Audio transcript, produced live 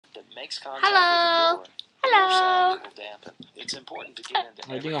makes contact Hello. with the door. Hello. Will dampen. It's important to get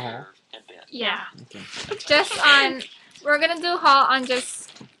into every curve and bend. Yeah. Okay. We're gonna do a haul on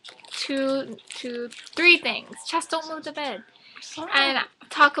just three things. Chest, don't move the bed. And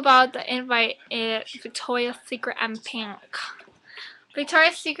talk about the invite at Victoria's Secret and Pink.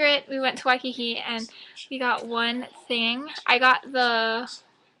 Victoria's Secret, we went to Waikiki and we got one thing. I got the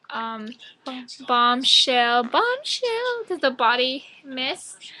bombshell. This is the body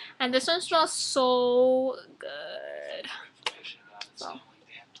mist, and this one smells so good. So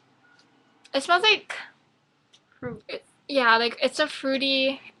it smells like fruit. Yeah, like it's a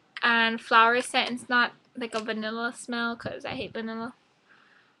fruity and flower scent. It's not like a vanilla smell because I hate vanilla,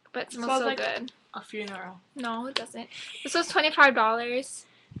 but it smells so like good. A funeral. No, it doesn't. This was $25.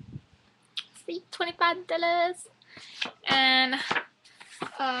 See, $25. And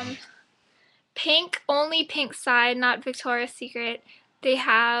Pink, only Pink side, not Victoria's Secret. They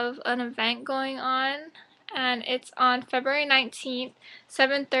have an event going on, and it's on February 19th,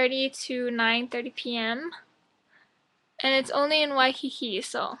 7:30 to 9:30 p.m. And it's only in Waikiki,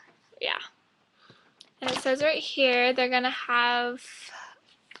 so yeah. And it says right here they're gonna have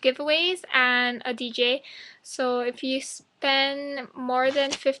giveaways and a DJ. So if you spend more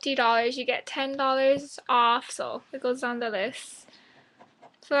than $50, you get $10 off. So it goes down the list.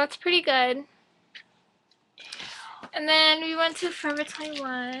 So that's pretty good. And then we went to Forever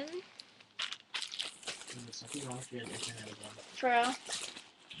 21. For real.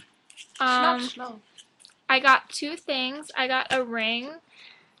 No. I got two things. I got a ring.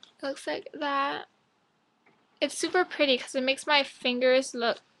 It looks like that. It's super pretty because it makes my fingers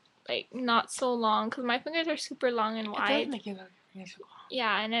look like not so long, because my fingers are super long and wide. It does make you look nice.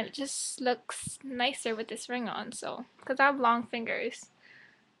 Yeah, and it just looks nicer with this ring on. So, because I have long fingers,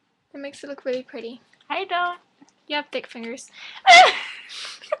 it makes it look really pretty. I don't. You have thick fingers.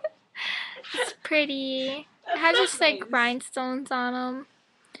 It's pretty. It has just like rhinestones on them.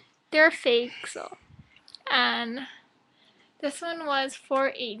 They're fake, so. And this one was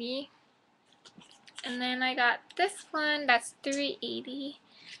 $4.80. And then I got this one that's $3.80.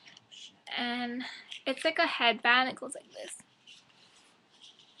 And it's like a headband. It goes like this.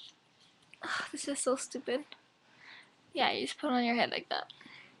 Oh, this is so stupid. Yeah, you just put it on your head like that.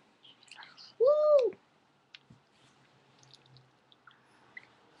 Woo!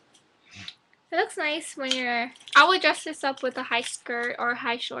 It looks nice when you're... I would dress this up with a high skirt or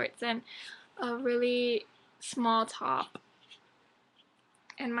high shorts and a really small top.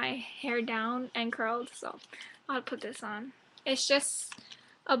 And my hair down and curled, so I'll put this on. It's just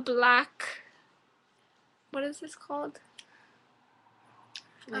a black... What is this called?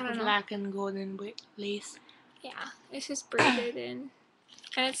 Like a black and golden lace. Yeah, it's just braided in.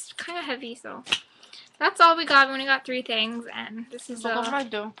 And it's kind of heavy, so... That's all we got. We only got three things, and this is Look at my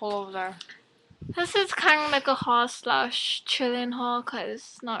dimple over there. This is kind of like a haul slash chillin' haul, because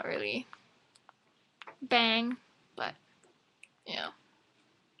it's not really bang, but, you know.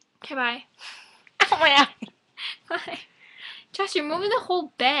 Okay, bye. Oh my eye. Bye. Josh, you're moving the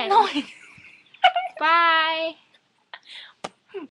whole bed. No. Bye.